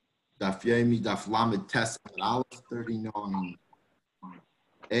Daf Yomi, Daf Lamed Tes Aleph 39a.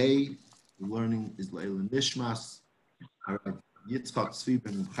 The learning is Leila Nishmas. Rabbi Yitzchak Marmorstein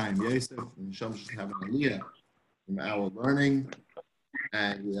and Chaim Yosef, and Shem should have an aliyah from our learning,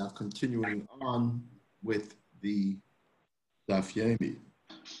 and we are continuing on with the Daf Yomi.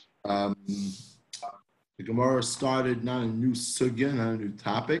 The Gemara started not a new sugya, not a new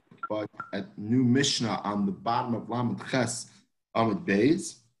topic, but a new Mishnah on the bottom of Lamed Ches Amud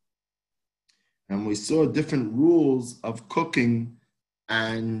Beis. And we saw different rules of cooking,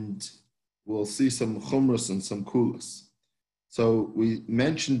 and we'll see some chumras and some kulas. So we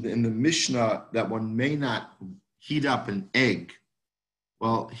mentioned in the Mishnah that one may not heat up an egg.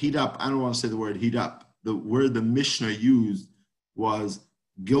 Well, heat up, I don't want to say the word heat up. The word the Mishnah used was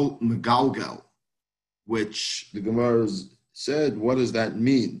gil megalgal, which the Gemara said, what does that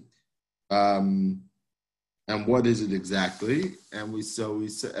mean? And what is it exactly? And it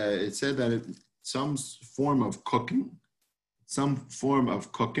said that it's some form of cooking,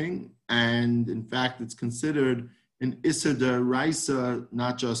 and in fact, it's considered an Issa D'Oraisa,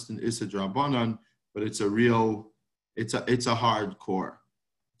 not just an Issa D'Rabbanan, but it's a hardcore.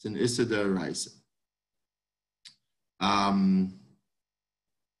 It's an Issa D'Oraisa.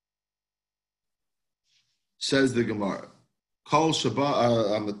 Says the Gemara. Kol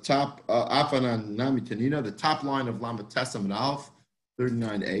Shabbat on the top, Afanan Nami Tanina, the top line of Lamed Tes Amud Aleph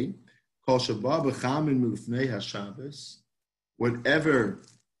 39a. Kol Shabbat b'chamin milufnei haShabbos. Whatever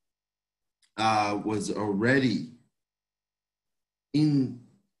was already in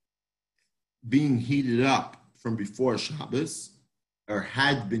being heated up from before Shabbos, or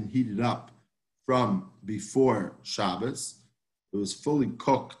had been heated up from before Shabbos, it was fully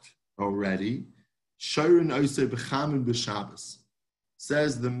cooked already. Shiur oisei b'chamin b'Shabbos.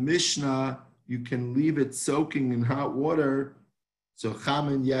 Says the Mishnah, you can leave it soaking in hot water. So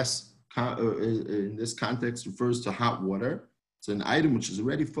chamin, yes, in this context refers to hot water. It's an item which is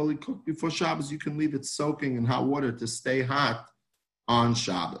already fully cooked before Shabbos. You can leave it soaking in hot water to stay hot on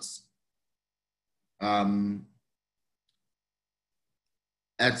Shabbos.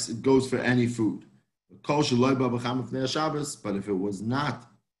 It goes for any food. But if it was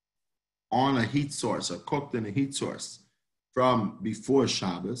not on a heat source or cooked in a heat source from before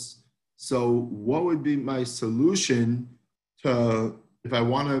Shabbos, so what would be my solution to if I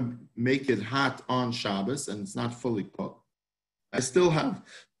want to make it hot on Shabbos and it's not fully cooked? I still have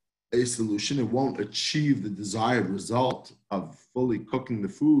a solution. It won't achieve the desired result of fully cooking the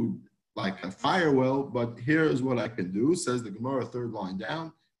food like a fire will, but here is what I can do, says the Gemara, third line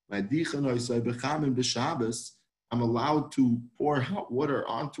down. I'm allowed to pour hot water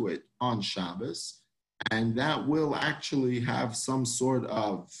onto it on Shabbos, and that will actually have some sort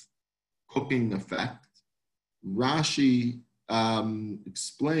of cooking effect. Rashi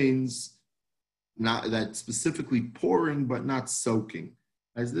explains not that specifically pouring, but not soaking,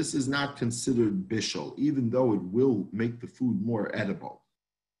 as this is not considered bishul, even though it will make the food more edible.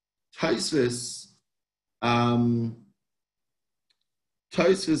 Tosfos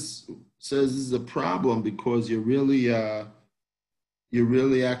says this is a problem because you're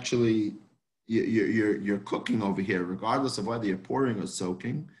cooking over here, regardless of whether you're pouring or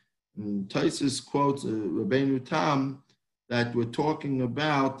soaking. And Tosfos quotes Rabbi Tam that we're talking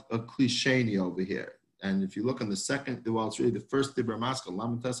about a klisheni over here. And if you look on the second, well, it's really the first Dibur Maskal,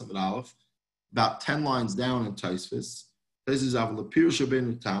 Lamed Tes Amud Aleph, about 10 lines down in Tosfos. This is Avla Pirush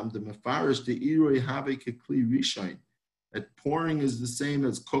Rabbi Tam, the Mefarish, the Iroi Have Kekli Rishain. That pouring is the same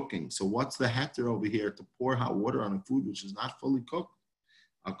as cooking. So what's the heter over here to pour hot water on a food which is not fully cooked?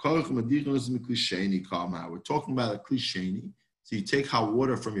 We're talking about a klisheni. So you take hot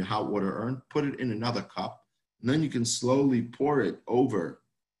water from your hot water urn, put it in another cup, and then you can slowly pour it over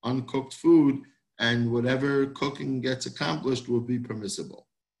uncooked food, and whatever cooking gets accomplished will be permissible.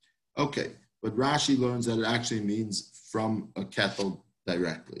 Okay, but Rashi learns that it actually means from a kettle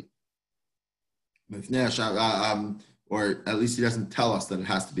directly. Or at least he doesn't tell us that it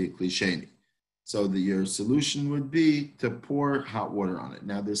has to be a klisheni. So your solution would be to pour hot water on it.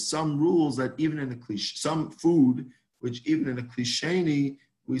 Now, there's some rules that even in some food, which even in a klisheni,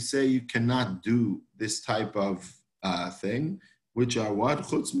 we say you cannot do this type of thing, which are what?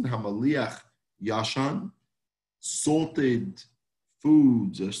 Chutz min hamaliach yashan, salted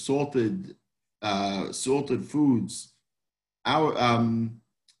foods or salted foods. Our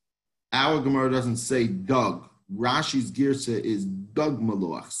Gemara doesn't say dug. Rashi's girsa is dug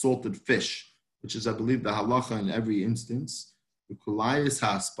maluach, salted fish, which is, I believe, the halacha in every instance.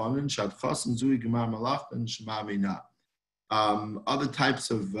 Other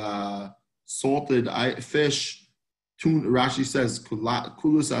types of salted fish Rashi says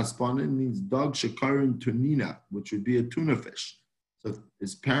kulus aspanin means dog shakarin tunina, which would be a tuna fish. So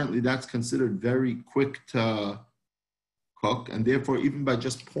apparently that's considered very quick to cook, and therefore even by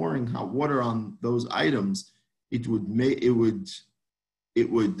just pouring hot water on those items, it would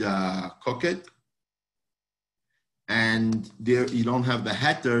cook it. And there you don't have the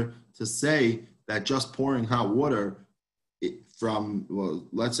heter to say that just pouring hot water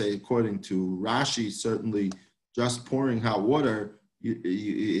let's say according to Rashi, certainly just pouring hot water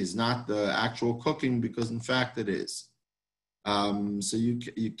is not the actual cooking, because in fact it is. So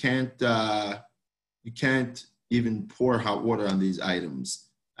you can't even pour hot water on these items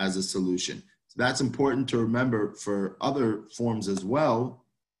as a solution. So that's important to remember for other forms as well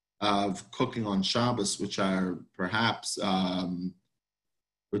of cooking on Shabbos, which are perhaps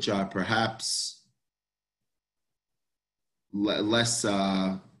less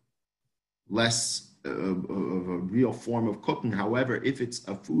of a real form of cooking. However, if it's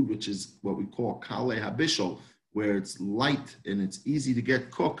a food which is what we call kale habishol, where it's light and it's easy to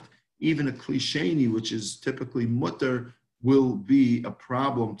get cooked, even a klisheni, which is typically mutter, will be a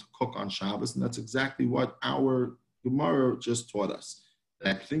problem to cook on Shabbos. And that's exactly what our Gemara just taught us,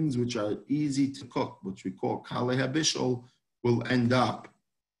 that things which are easy to cook, which we call kale habishol, will end up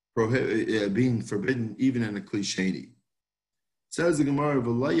being forbidden even in a klisheni. Says the Gemara,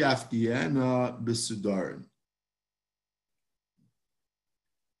 "V'lo yafkiena b'sudarin."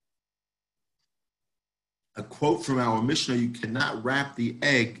 A quote from our Mishnah: "You cannot wrap the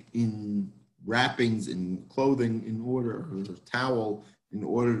egg in wrappings, in clothing, or a towel, in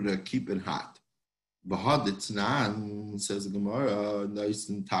order to keep it hot." V'haditnan, says the Gemara,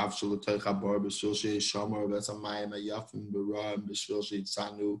 "Naisin tav shalotecha bar b'shul sheishamar v'samayim ayafim b'ra'im b'shul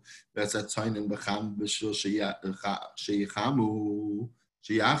sheitzanu v'satzayin b'cham b'shul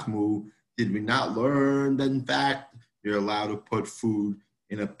sheyachmu." Did we not learn that in fact you're allowed to put food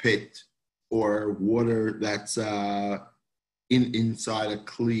in a pit or water that's inside a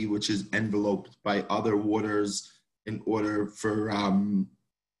kli which is enveloped by other waters in order for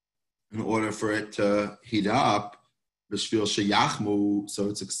it to heat up, b'shvil sheyachmu? So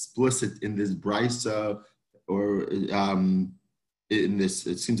it's explicit in this brisa, or in this,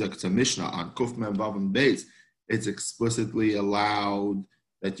 it seems like it's a Mishnah on Kuf Mem Vav and Beis. It's explicitly allowed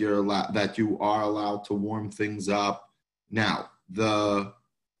that you are allowed to warm things up. Now, the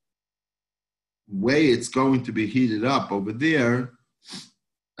way it's going to be heated up over there,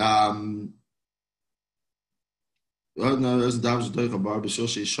 so the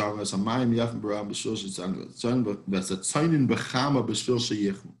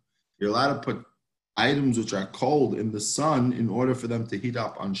you're allowed to put items which are cold in the sun in order for them to heat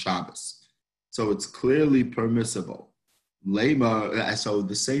up on Shabbos. So it's clearly permissible. So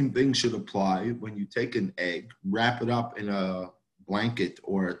the same thing should apply when you take an egg, wrap it up in a blanket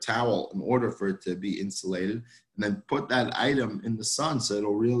or a towel in order for it to be insulated, and then put that item in the sun so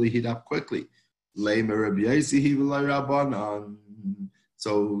it'll really heat up quickly. So it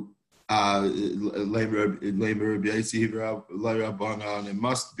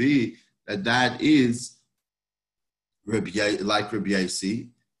must be that is like Rabbi Yasi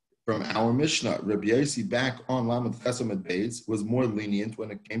from our Mishnah. Rabbi Yasi back on Lamed Chesamad Beis was more lenient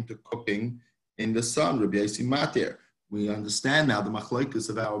when it came to cooking in the sun. Rabbi Yasi matir. We understand now the machlokes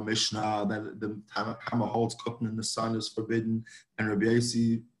of our Mishnah that the Tama holds cooking in the sun is forbidden, and Rabbi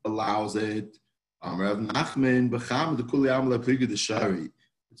Yasi allows it. It's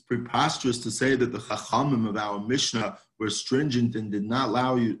preposterous to say that the Chachamim of our Mishnah were stringent and did not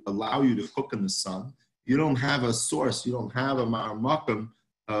allow you to cook in the sun. You don't have a source, you don't have a ma'armakim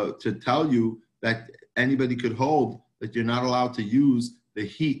to tell you that anybody could hold that you're not allowed to use the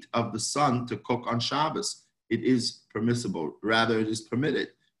heat of the sun to cook on Shabbos. It is permissible, rather it is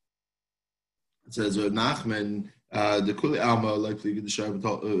permitted. It says Nachman, the Kuli Alma like Pligi the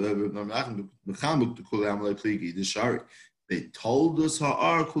Shari. They told us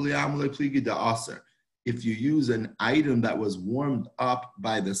Ha'ar Kuli Alma like Pligi the Aser. If you use an item that was warmed up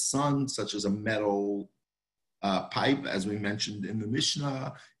by the sun, such as a metal pipe, as we mentioned in the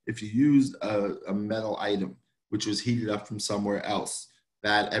Mishnah, if you used a metal item which was heated up from somewhere else,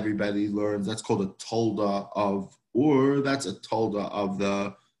 that everybody learns, that's called a tolda of ur, that's a tolda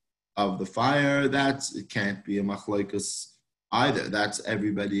of the fire. It can't be a machlokes either. That's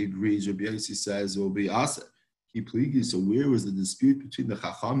everybody agrees. Rabbi Yasi says it will be aser. So where was the dispute between the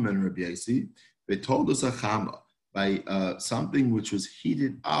Chacham and Rabbi Yasi? They told us a chama by something which was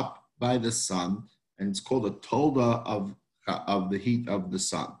heated up by the sun, and it's called a tolda of the heat of the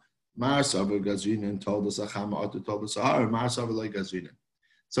sun. Mar Savar Gazrinen told us a chama, or told us a har. Mar Savar like Gazrinen.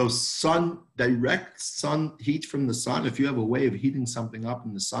 So direct sun heat from the sun, if you have a way of heating something up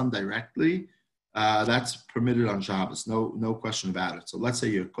in the sun directly, that's permitted on Shabbos, no question about it. So let's say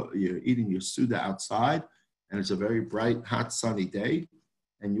you're eating your Suda outside, and it's a very bright, hot, sunny day,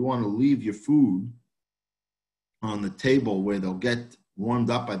 and you want to leave your food on the table where they'll get warmed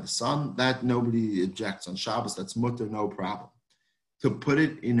up by the sun, that nobody objects on Shabbos. That's mutter, no problem. To put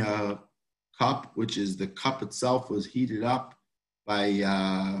it in a cup, which is the cup itself was heated up by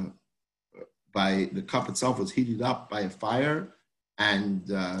the cup itself was heated up by a fire, and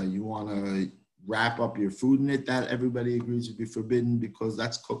you want to wrap up your food in it, that everybody agrees would be forbidden because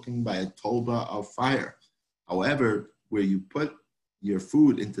that's cooking by a tolda of fire. However, where you put your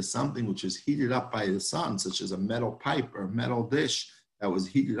food into something which is heated up by the sun, such as a metal pipe or a metal dish that was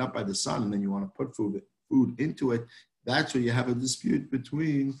heated up by the sun, and then you want to put food into it, that's where you have a dispute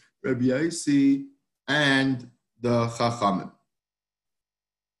between Rabbi Yossi and the Chachamim.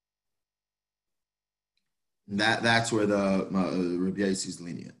 That's where the Rabbi Yossi is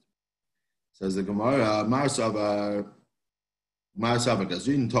lenient. Says the Gemara, Marsava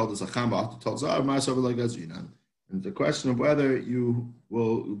Gazrin told us Achamba told Zar, Marsava like Gazrin. And the question of whether you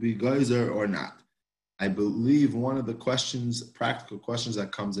will be geyser or not. I believe one of the questions, practical questions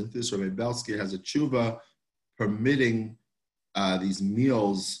that comes into this, Rabbi Belsky has a tshuva permitting these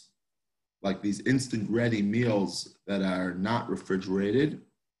meals, like these instant ready meals that are not refrigerated.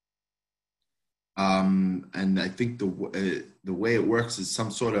 And I think the way it works is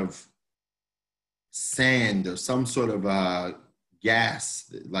some sort of sand or some sort of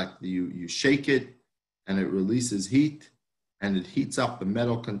gas, like you shake it and it releases heat and it heats up the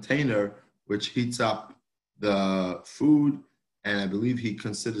metal container, which heats up the food. And I believe he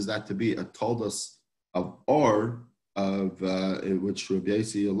considers that to be a toldos of or, which Rabbi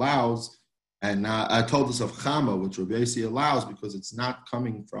Yossi allows, and a toldos of chama, which Rabbi Yossi allows because it's not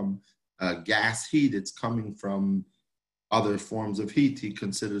coming from gas heat, it's coming from other forms of heat. He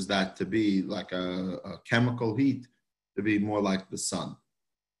considers that to be like a chemical heat, to be more like the sun.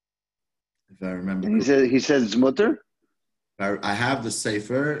 If I remember. He says it's mutter? I have the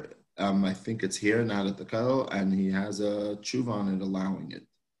sefer. I think it's here, not at the kettle, and he has a tshuva on it allowing it.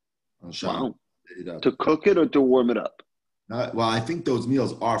 Wow. To cook it or to warm it up? Well, I think those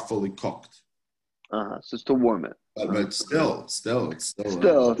meals are fully cooked. So it's to warm it. But still, it's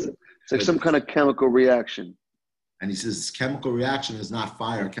like some kind of chemical reaction. And he says chemical reaction is not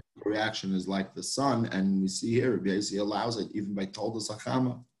fire. Chemical reaction is like the sun. And we see here, Rabbi Yossi allows it even by Toldos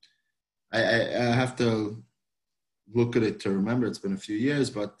Achama. I have to look at it to remember. It's been a few years,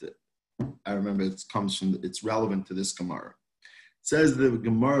 but I remember it's relevant to this Gemara. It says the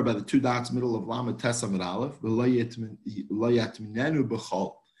Gemara by the 2 dots, middle of Lamed Tesamid Aleph,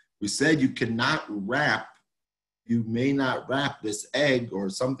 we said you may not wrap this egg or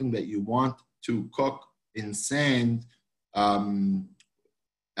something that you want to cook in sand,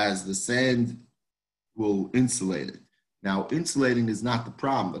 as the sand will insulate it. Now, insulating is not the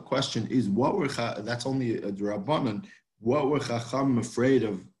problem. The question is, that's only a drabanan. What were Chacham afraid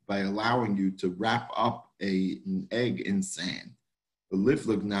of by allowing you to wrap up an egg in sand? In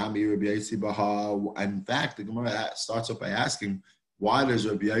fact, the Gemara starts off by asking, why does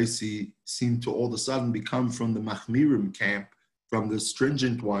Rabbi Yossi seem to all of a sudden become from the Machmirim camp, from the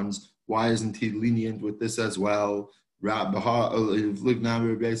stringent ones? Why isn't he lenient with this as well? Says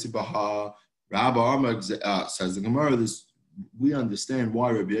the Gemara, we understand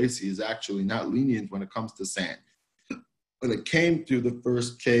why Rabbi Yossi is actually not lenient when it comes to sand. When it came to the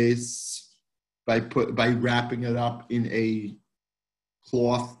first case, by wrapping it up in a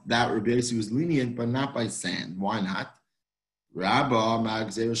cloth, that Rabbi Yossi was lenient, but not by sand. Why not? Rabbi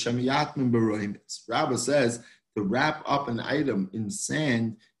says to wrap up an item in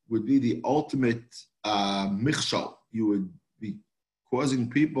sand would be the ultimate michshol. You would be causing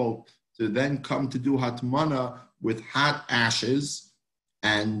people to then come to do hatmana with hot ashes,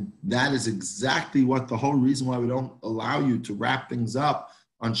 and that is exactly what the whole reason why we don't allow you to wrap things up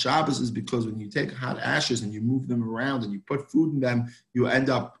on Shabbos is because when you take hot ashes and you move them around and you put food in them, you end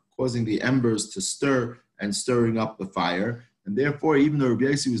up causing the embers to stir and stirring up the fire. And therefore, even though Rabbi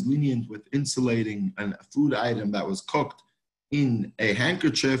Yossi was lenient with insulating a food item that was cooked in a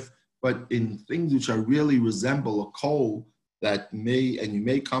handkerchief, but in things which are really resemble a coal you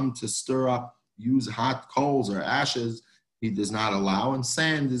may come to stir up, use hot coals or ashes, he does not allow, and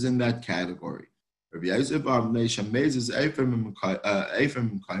sand is in that category. Rabbi Yosef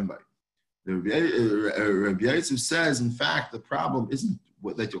says, in fact, the problem isn't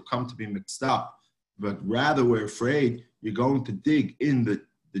that you'll come to be mixed up, but rather we're afraid you're going to dig in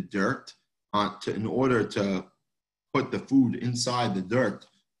the dirt in order to put the food inside the dirt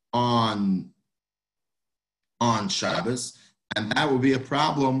on Shabbos, and that would be a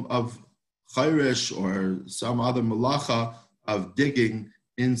problem of chayrish or some other malacha of digging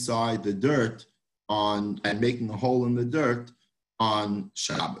inside the dirt and making a hole in the dirt on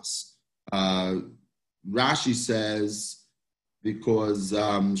Shabbos. Rashi says because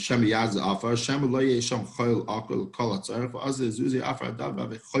Shem Yaz Afar Shem Lo Yesham Chayil Akol Kol Atzaref Az Zuzi Afar Dav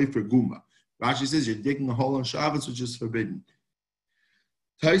Chayfer Guma. Rashi says you're digging a hole on Shabbos, which is forbidden.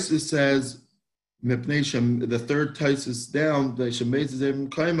 Taisus says the third Taisus down,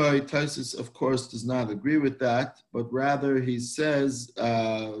 Taisus, of course, does not agree with that, but rather he says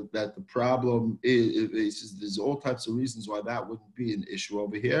that the problem is there's all types of reasons why that wouldn't be an issue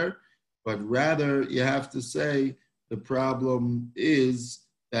over here, but rather you have to say the problem is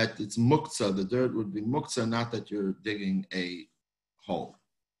that it's muktzah, the dirt would be muktzah, not that you're digging a hole.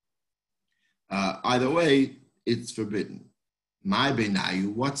 Either way, it's forbidden. My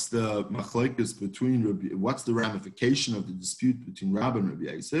benayu, what's the machlokes between Rabbi? What's the ramification of the dispute between Rabbi and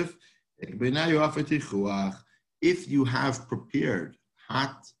Rabbi Yosef? If you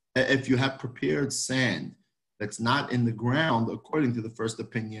have prepared sand that's not in the ground, according to the first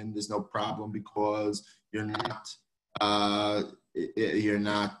opinion, there's no problem because you're not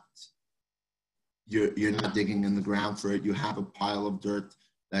digging in the ground for it. You have a pile of dirt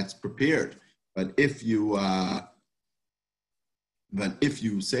that's prepared. But if you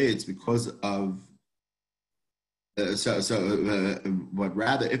say it's because of, but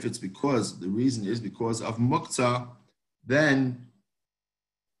rather if it's because the reason is because of muktzah, then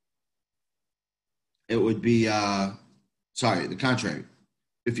it would be the contrary.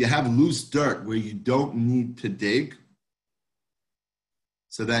 If you have loose dirt where you don't need to dig,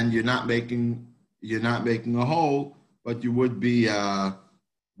 so then you're not making a hole, but you would be,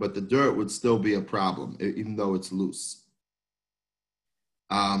 but the dirt would still be a problem even though it's loose.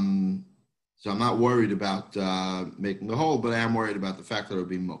 So I'm not worried about making the hole, but I am worried about the fact that it would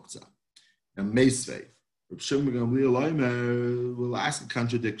be muktzah. And Meisvei, Reb Shimon Gamliel will ask a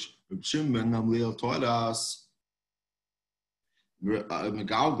contradiction. Reb Shimon Gamliel taught us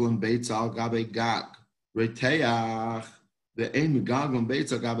Megalglin Beitz al Gabe Gag Reiteach the Ein Megalglin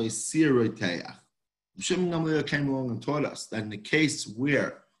Beitz al Gabe Sir Reiteach. Reb Shimon Gamliel came along and taught us that in the case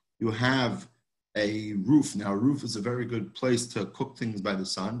where you have a roof. Now, a roof is a very good place to cook things by the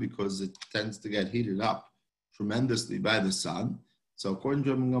sun because it tends to get heated up tremendously by the sun. So according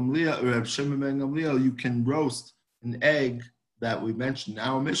to Reb Shimon ben Gamliel, you can roast an egg that we mentioned in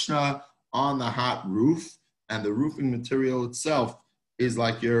our Mishnah on the hot roof, and the roofing material itself is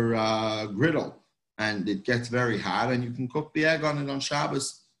like your griddle, and it gets very hot, and you can cook the egg on it on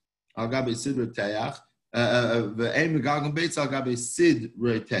Shabbos.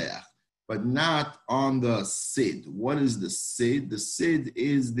 But not on the sid. What is the sid? The sid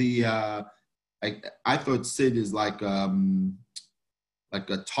is the I thought sid is like a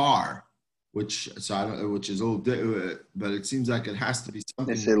tar, which is a little, but it seems like it has to be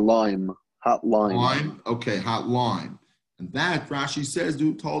something. They say lime, hot lime. Lime, okay, hot lime, and that Rashi says,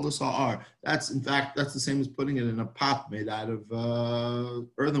 dude told us are. That's the same as putting it in a pot made out of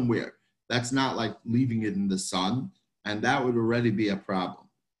earthenware. That's not like leaving it in the sun, and that would already be a problem.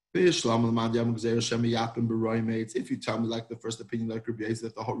 If you tell me like the first opinion, like Rabbi,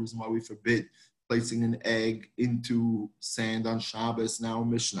 that the whole reason why we forbid placing an egg into sand on Shabbos now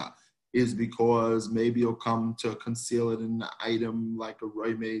Mishnah is because maybe you'll come to conceal it in an item like a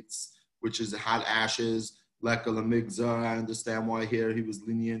roimates, which is hot ashes, like a lamigzar. I understand why here he was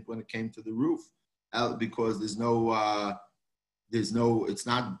lenient when it came to the roof, because it's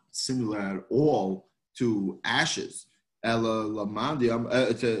not similar at all to ashes. If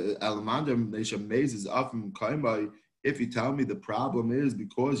you tell me the problem is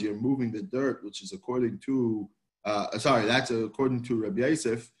because you're moving the dirt, which is according to that's according to Rabbi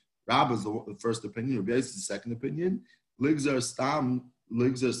Yosef. Rabbi is the first opinion. Rabbi Yosef is the second opinion. Ligzar.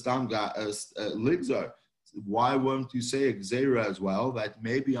 Why won't you say a gzeira as well? That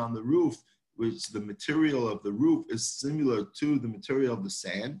maybe on the roof, which the material of the roof is similar to the material of the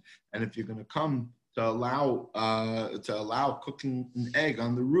sand, and if you're going to come to allow cooking an egg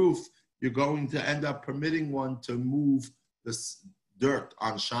on the roof, you're going to end up permitting one to move this dirt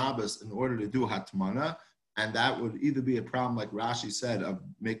on Shabbos in order to do hatmana, and that would either be a problem like Rashi said of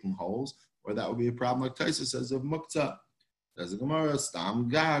making holes, or that would be a problem like Taisa says of muktzah. Says the Gemara, stam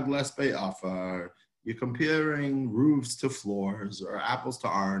gag les be'afar. You're comparing roofs to floors or apples to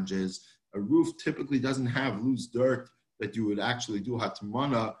oranges. A roof typically doesn't have loose dirt that you would actually do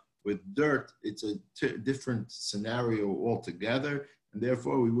hatmana. With dirt, it's a different scenario altogether, and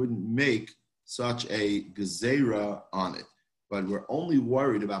therefore we wouldn't make such a gezerah on it. but we're only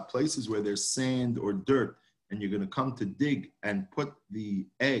worried about places where there's sand or dirt, and you're going to come to dig and put the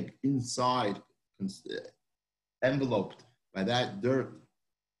egg inside, enveloped by that dirt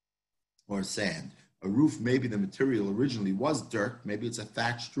or sand. A roof, maybe the material originally was dirt, maybe it's a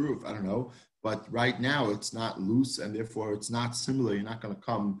thatched roof, I don't know, but right now it's not loose and therefore it's not similar. You're not going to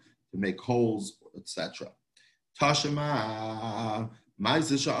come to make holes, etc. Tashema,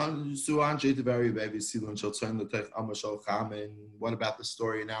 what about the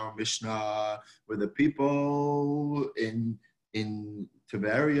story in our Mishnah where the people in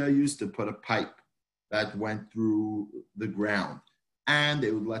Tiberia used to put a pipe that went through the ground, and they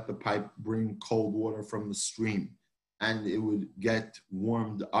would let the pipe bring cold water from the stream, and it would get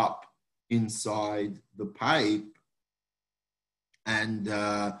warmed up inside the pipe, and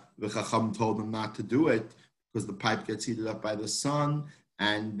the Chacham told them not to do it because the pipe gets heated up by the sun,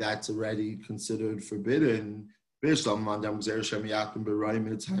 and that's already considered forbidden. If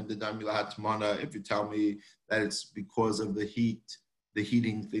you tell me that it's because of the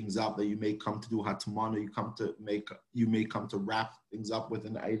heating things up that you may come to do hatmana, you may come to wrap things up with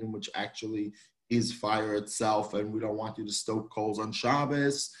an item which actually is fire itself, and we don't want you to stoke coals on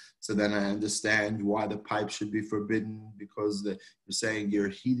Shabbos. So then I understand why the pipe should be forbidden, because you're saying you're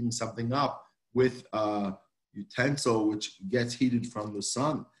heating something up with a utensil which gets heated from the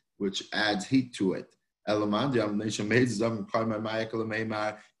sun, which adds heat to it. If you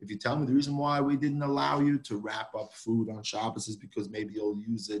tell me the reason why we didn't allow you to wrap up food on Shabbos is because maybe you'll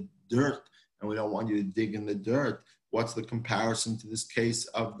use dirt and we don't want you to dig in the dirt, what's the comparison to this case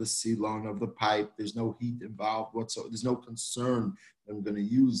of the silon of the pipe? There's no heat involved whatsoever. There's no concern that I'm going to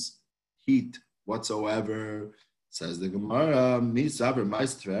use heat whatsoever. Says the Gemara,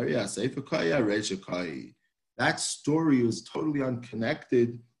 that story was totally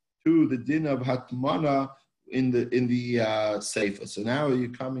unconnected to the din of hatmana in the Sefer. So now you're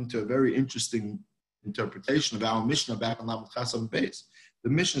coming to a very interesting interpretation of our Mishnah back on Lamed Chasam Beis.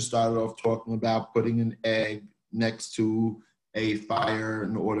 The Mishnah started off talking about putting an egg next to a fire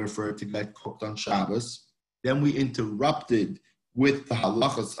in order for it to get cooked on Shabbos. Then we interrupted with the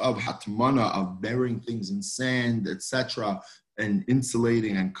halachas of hatmana, of burying things in sand, etc., and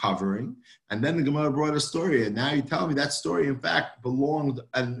insulating and covering. And then the Gemara brought a story, and now you tell me that story, in fact, belonged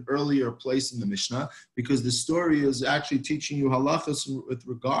at an earlier place in the Mishnah, because the story is actually teaching you halachas with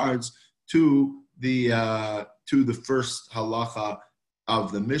regards to the first halacha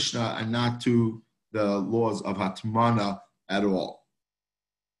of the Mishnah, and not to the laws of hatmana at all.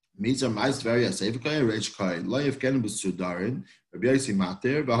 Rabbi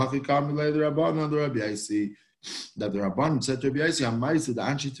that the Rabbanan said to Rabbi Yossi, "Hamaisa the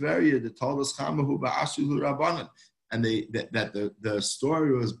Anshi Tveria, the Taldas Chamahu ba'Ashu Rabbanan," and the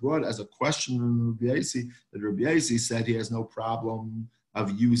story was brought as a question from Rabbi Yossi, that Rabbi Yossi said he has no problem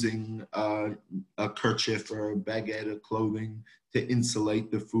of using a kerchief or a baguette of clothing to insulate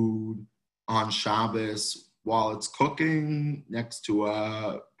the food on Shabbos while it's cooking next to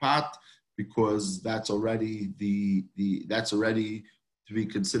a pot, because that's already that's already to be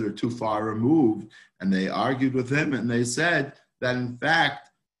considered too far removed. And they argued with him, and they said that in fact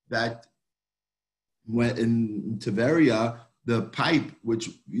that when in Tiberia, the pipe which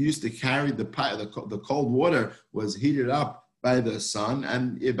used to carry the cold water was heated up by the sun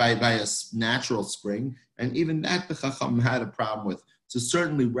and by a natural spring, and even that the Chacham had a problem with. So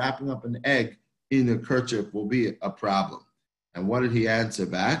certainly wrapping up an egg in a kerchief will be a problem. And what did he answer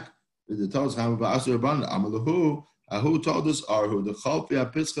back? The Talmud Amalahu, who told us, or who the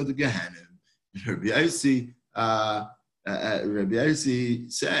Chalpia Pischa the Gehanim. Rabbi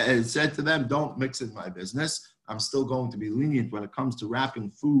Yossi said to them, "Don't mix in my business. I'm still going to be lenient when it comes to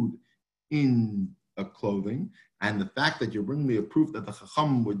wrapping food in a clothing. And the fact that you're bringing me a proof that the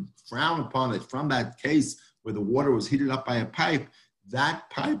Chacham would frown upon it from that case where the water was heated up by a pipe, that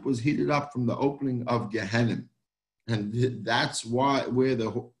pipe was heated up from the opening of Gehenim. And that's where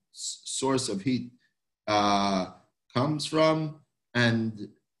the source of heat comes from, and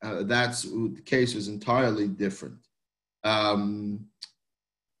that's the case was entirely different.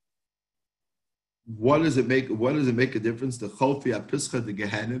 What does it make a difference? The Cholfi Apischa de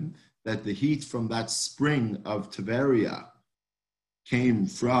Gehenim, that the heat from that spring of Tiberia came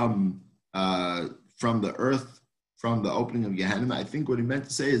from the earth, from the opening of Gehenim. I think what he meant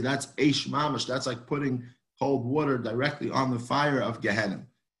to say is that's Eish Mamash. That's like putting cold water directly on the fire of Gehenim.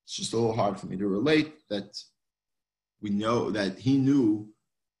 It's just a little hard for me to relate that. We know that he knew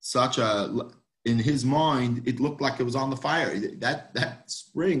in his mind, it looked like it was on the fire. That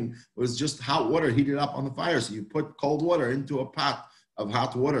spring was just hot water heated up on the fire. So you put cold water into a pot of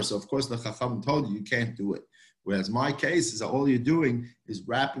hot water. So of course the Chacham told you can't do it. Whereas my case is that all you're doing is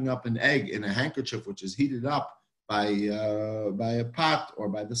wrapping up an egg in a handkerchief, which is heated up by a pot or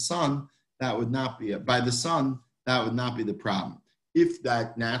by the sun. That would not be by the sun. That would not be the problem. If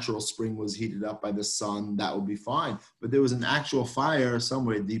that natural spring was heated up by the sun, that would be fine. But there was an actual fire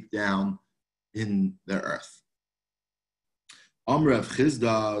somewhere deep down in the earth. Amr of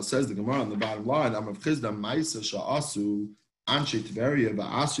Chizda, says the Gemara on the bottom line, Amr of Chizda, Maisa sha'asu, anshe Tveria,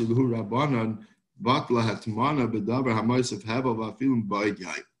 va'asu luhu rabbanan, batla hatmana bedaber ha'maisef hevel va'afilum ba'id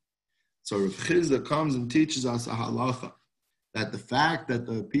yai. So Rav Chizda comes and teaches us a halacha, that the fact that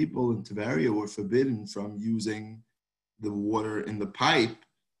the people in Tveria were forbidden from using the water in the pipe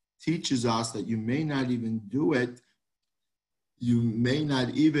teaches us that you may not even do it. You may not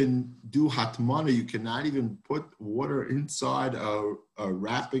even do hatmana. You cannot even put water inside a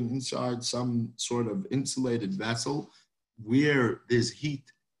wrapping inside some sort of insulated vessel where there's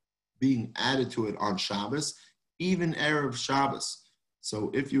heat being added to it on Shabbos, even Erev Shabbos.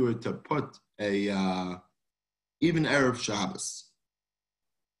 So if you were to put even Erev Shabbos,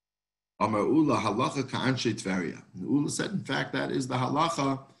 Amar Ula halacha ka'anshe Tveria. Ula said, in fact, that is the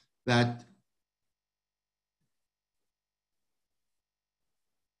halacha that,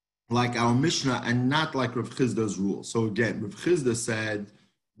 like our Mishnah, and not like Rav Chizda's rule. So again, Rav Chizda said,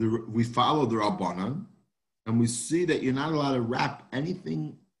 we follow the Rabbanan, and we see that you're not allowed to wrap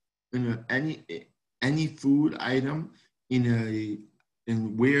anything in any food item in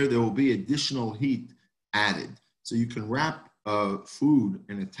where there will be additional heat added. So you can wrap food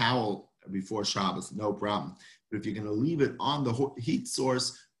in a towel before Shabbos, no problem. But if you're going to leave it on the heat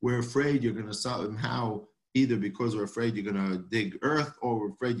source, we're afraid you're going to somehow, either because we're afraid you're going to dig earth, or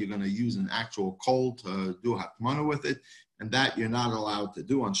we're afraid you're going to use an actual coal to do hatmana with it, and that you're not allowed to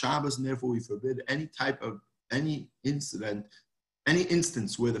do on Shabbos, and therefore we forbid any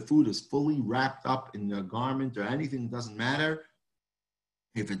instance where the food is fully wrapped up in a garment or anything, doesn't matter.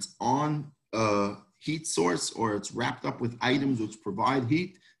 If it's on a heat source or it's wrapped up with items which provide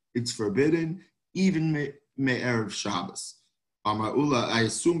heat, it's forbidden, even Erev Shabbos. Ula, I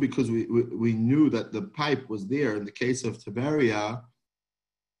assume because we knew that the pipe was there in the case of Tiberia,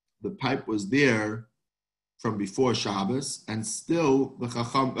 the pipe was there from before Shabbos, and still the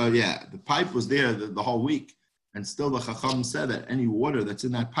Chacham, the pipe was there the whole week, and still the Chacham said that any water that's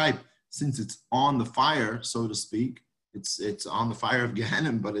in that pipe, since it's on the fire, so to speak, it's on the fire of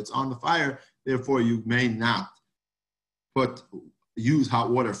Gehenna, but it's on the fire, therefore you may not use hot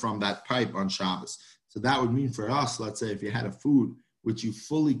water from that pipe on Shabbos. So that would mean for us, let's say if you had a food which you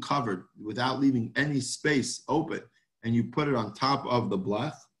fully covered without leaving any space open, and you put it on top of the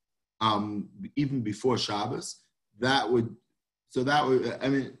blech, even before Shabbos, I don't know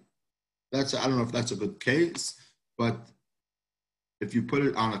if that's a good case, but if you put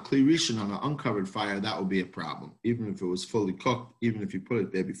it on a kli rishon, on an uncovered fire, that would be a problem, even if it was fully cooked, even if you put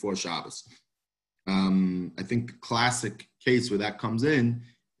it there before Shabbos. I think the classic case where that comes in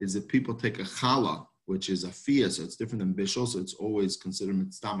is that people take a challah, which is a fiyah, so it's different than bishul, so it's always considered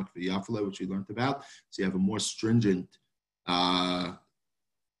mitzvah v'yafale, which we learned about. So you have a more stringent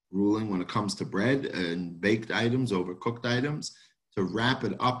ruling when it comes to bread and baked items over cooked items, to wrap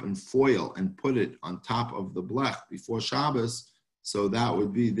it up in foil and put it on top of the blech before Shabbos. So that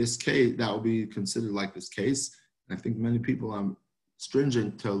would be this case, that would be considered like this case. And I think many people are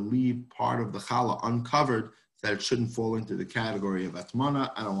stringent to leave part of the challah uncovered, that it shouldn't fall into the category of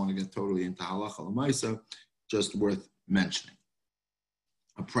atmana. I don't want to get totally into halacha l'maisa, just worth mentioning.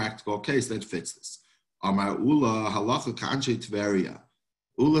 A practical case that fits this. Amar Ula halacha k'anshe Tveria.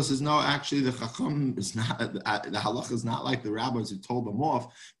 Ula says, no, actually the chacham is not, the halacha is not like the rabbis who told them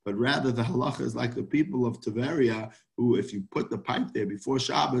off, but rather the halacha is like the people of Tveria, who if you put the pipe there before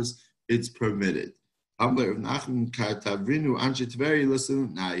Shabbos, it's permitted. Rav Nachman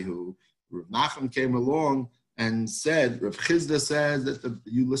came along and said, Rav Chizda says that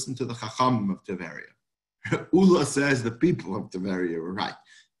you listen to the Chacham of Tiberia. Ula says the people of Tiberia were right.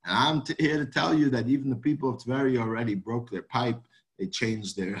 And I'm here to tell you that even the people of Tiberia already broke their pipe. They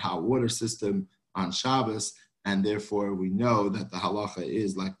changed their hot water system on Shabbos, and therefore we know that the halacha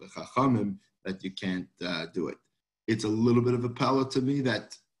is like the Chachamim, that you can't do it. It's a little bit of a pella to me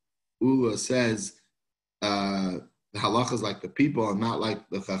that Ula says the halacha is like the people and not like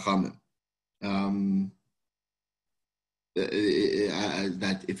the Chachamim.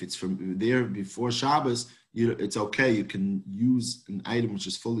 That if it's from there before Shabbos, it's okay. You can use an item which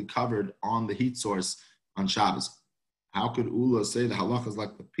is fully covered on the heat source on Shabbos. How could Ula say the halacha is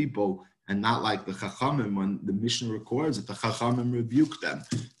like the people and not like the Chachamim when the Mishnah records that the Chachamim rebuked them?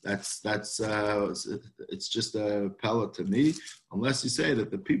 That's it's just a pella to me, unless you say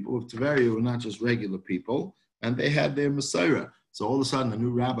that the people of Tiberia were not just regular people, and they had their Messiah. So all of a sudden, a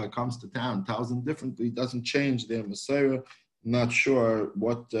new rabbi comes to town, tells them differently, doesn't change their Messiah. I'm not sure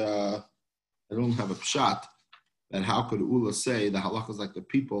what, I don't have a pshat, that how could Ula say the halakha is like the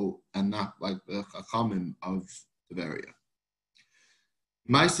people and not like the chachamim of Tveria.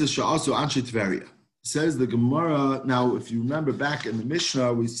 Maseches also anshe Tveria. Says the Gemara, now if you remember back in the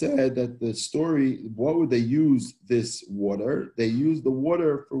Mishnah, we said that the story, what would they use this water? They used the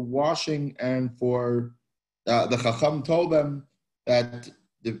water for washing and for, the Chacham told them that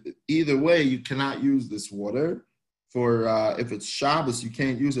either way you cannot use this water. For if it's Shabbos, you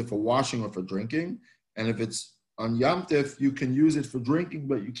can't use it for washing or for drinking. And if it's on Yom Tif, you can use it for drinking,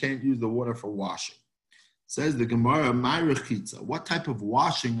 but you can't use the water for washing. Says the Gemara, what type of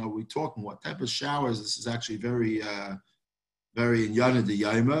washing are we talking? What type of showers? This is actually very in Yana de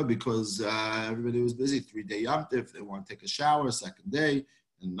Yaima, because everybody was busy. 3-day Yom Tif, they want to take a shower. Second day,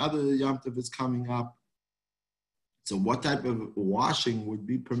 another Yom Tif is coming up. So what type of washing would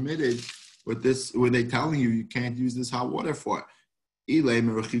be permitted with this? Were they telling you can't use this hot water for? If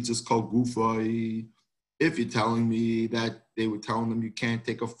you're telling me that they were telling them you can't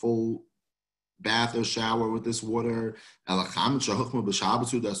take a full bath or shower with this water, you telling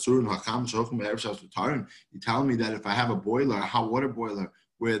me that if I have a boiler, a hot water boiler,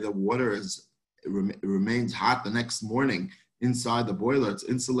 where the water remains hot the next morning inside the boiler, it's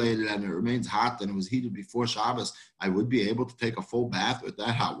insulated and it remains hot and it was heated before Shabbos, I would be able to take a full bath with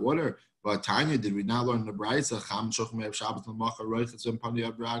that hot water? But Tanya, did we not learn in the Brisa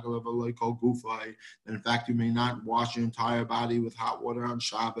that in fact you may not wash your entire body with hot water on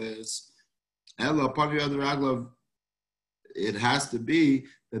Shabbos? It has to be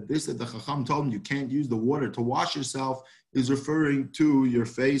that this that the Chacham told him you can't use the water to wash yourself is referring to your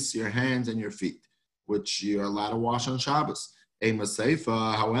face, your hands, and your feet, which you're allowed to wash on Shabbos.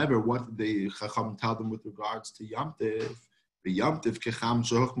 However, what did the Chacham tell them with regards to Yom Tif? They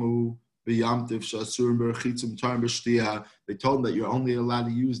told them that you're only allowed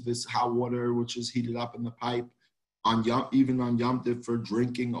to use this hot water, which is heated up in the pipe, even on Yom Tif for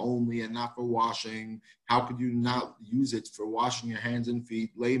drinking only and not for washing. How could you not use it for washing your hands and feet?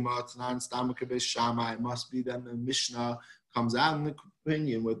 It must be that the Mishnah comes out in the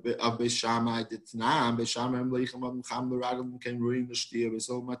opinion of Beis Shammai.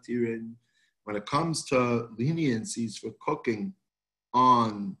 When it comes to leniencies for cooking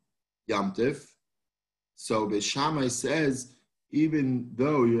on Yom Tif, so Beis Shammai says even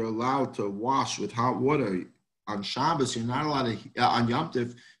though you're allowed to wash with hot water on Shabbos, you're not allowed to, on Yom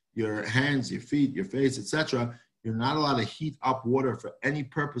Tif, your hands, your feet, your face, etc., you're not allowed to heat up water for any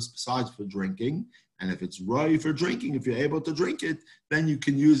purpose besides for drinking. And if it's right for drinking, if you're able to drink it, then you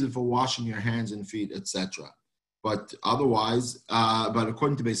can use it for washing your hands and feet, etc. But otherwise, but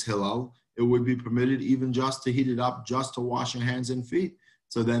according to Beis Hillel, it would be permitted even just to heat it up, just to wash your hands and feet.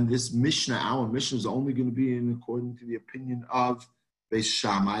 So then this Mishnah, our Mishnah, is only going to be in according to the opinion of Beis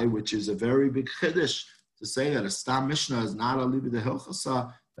Shammai, which is a very big chiddush to say that a Stam Mishnah is not a Liba de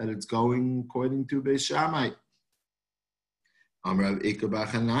Hilchasa, that it's going according to Beis Shammai. Rav Ika bar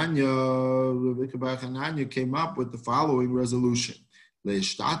Chananya came up with the following resolution. We're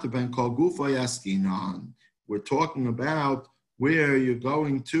talking about where you're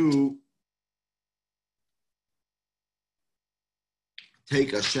going to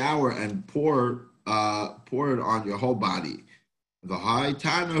take a shower and pour it on your whole body. The high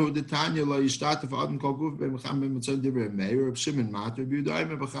Tana who the Tanya la yishtat of Adam kol guf be'mecham be'mitzon divrei meir of Shimon matter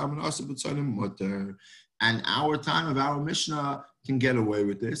b'yudayim be'cham and asa b'tzonim mutter. And our time of our Mishnah can get away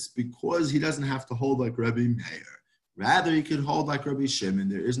with this because he doesn't have to hold like Rabbi Meir. Rather, he can hold like Rabbi Shimon.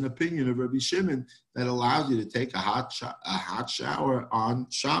 There is an opinion of Rabbi Shimon that allows you to take a hot shower on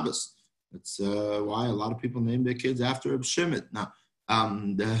Shabbos. That's why a lot of people name their kids after Rabbi Shimon. Now,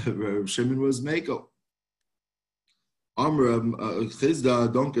 Rabbi Shimon was Mako.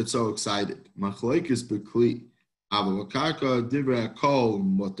 Chizda, don't get so excited. Machlekes bekli. Avakarka divrei kol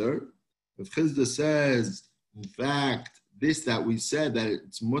mutter. If Chizda says, in fact, this that we said that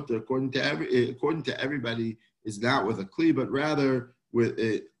it's mutter according to everybody is not with a kli, but rather with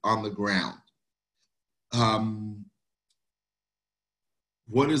it on the ground.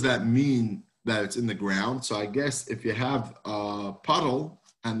 What does that mean that it's in the ground? So I guess if you have a puddle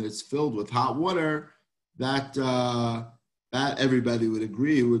and it's filled with hot water, that everybody would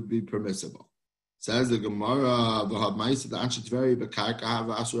agree would be permissible. Says the Gemara, the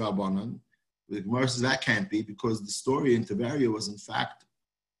Gemara says that can't be because the story in Tiberia was in fact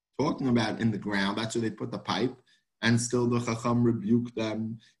talking about in the ground. That's where they put the pipe, and still the Chacham rebuked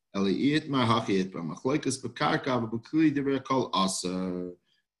them.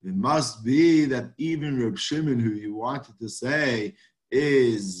 It must be that even Reb Shimon, who you wanted to say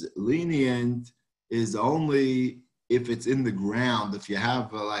is lenient, is only if it's in the ground. If you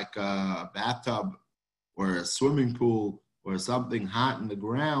have like a bathtub or a swimming pool or something hot in the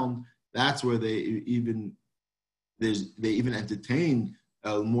ground, that's where they even entertain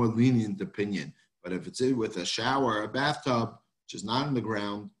a more lenient opinion. But if it's with a shower or a bathtub, which is not in the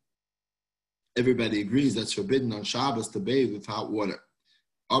ground, everybody agrees that's forbidden on Shabbos to bathe with hot water.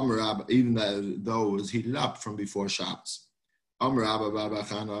 Even though it was heated up from before Shabbos. Furthermore,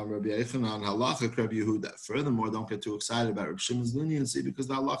 don't get too excited about Reb Shimon's leniency because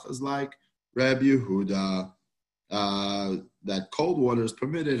the halacha is like Reb Yehuda, that cold water is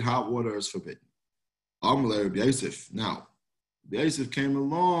permitted, hot water is forbidden. Reb Yosef. Now, Reb Yosef came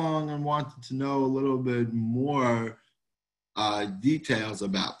along and wanted to know a little bit more details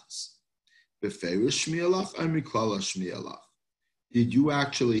about this. Did you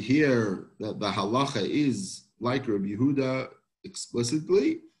actually hear that the halacha is like Rabbi Yehuda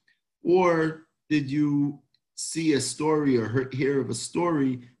explicitly, or did you see a story or hear of a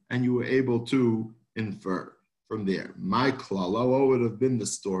story and you were able to infer from there? My klala, what would have been the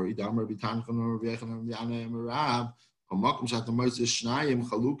story?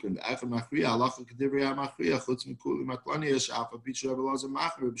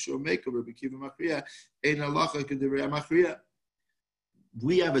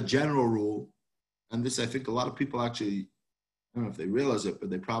 We have a general rule, and this I think a lot of people actually, I don't know if they realize it, but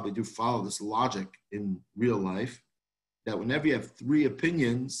they probably do follow this logic in real life, that whenever you have three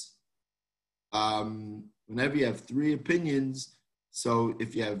opinions, so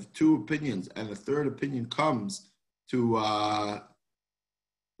if you have two opinions and the third opinion comes to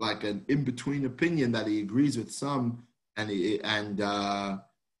like an in-between opinion that he agrees with some, and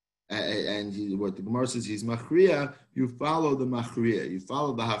what the Gemara says, he's machriya, you follow the machriya, you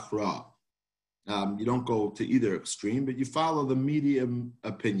follow the hachra. You don't go to either extreme, but you follow the medium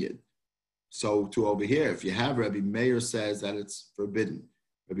opinion. So to over here, if you have Rabbi Meir says that it's forbidden,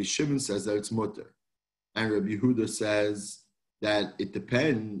 Rabbi Shimon says that it's mutter, and Rabbi Yehuda says that it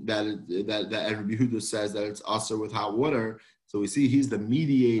depends, and Rabbi Yehuda says that it's also with hot water. So we see he's the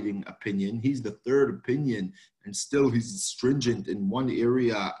mediating opinion. He's the third opinion, and still he's stringent in one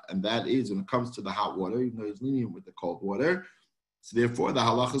area, and that is when it comes to the hot water, even though he's lenient with the cold water. So therefore, the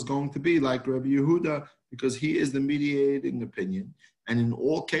halacha is going to be like Rabbi Yehuda because he is the mediating opinion. And in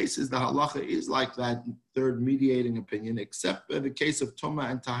all cases, the halacha is like that third mediating opinion, except in the case of Toma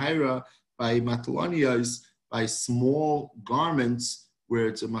and Tahira by Matalaniyas, by small garments, where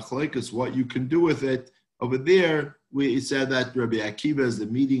it's a machlekes, what you can do with it. Over there, we said that Rabbi Akiva is the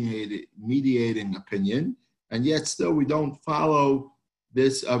mediating opinion, and yet still we don't follow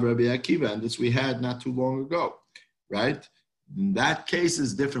this of Rabbi Akiva, and this we had not too long ago, right? In that case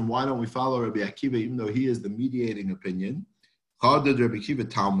is different. Why don't we follow Rabbi Akiva, even though he is the mediating opinion? How did Rabbi Akiva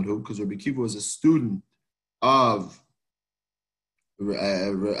Talmud? Because Rabbi Akiva was a student of,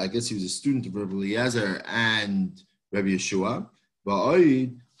 I guess he was a student of Rabbi Eliezer and Rabbi Yeshua.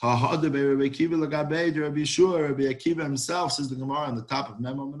 Rabbi Akiva himself, says the Gemara on the top of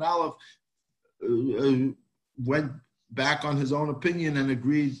Memam and Aleph, went back on his own opinion and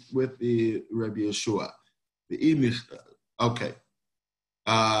agreed with the Rabbi Yeshua. Okay.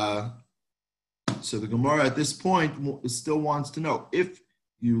 So the Gemara at this point still wants to know, if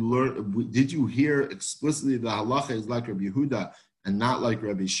you learn, did you hear explicitly the halacha is like Rabbi Yehuda and not like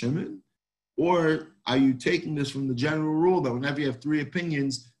Rabbi Shimon? Or are you taking this from the general rule that whenever you have three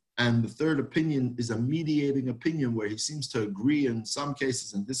opinions and the third opinion is a mediating opinion where he seems to agree in some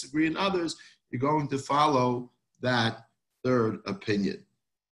cases and disagree in others, you're going to follow that third opinion?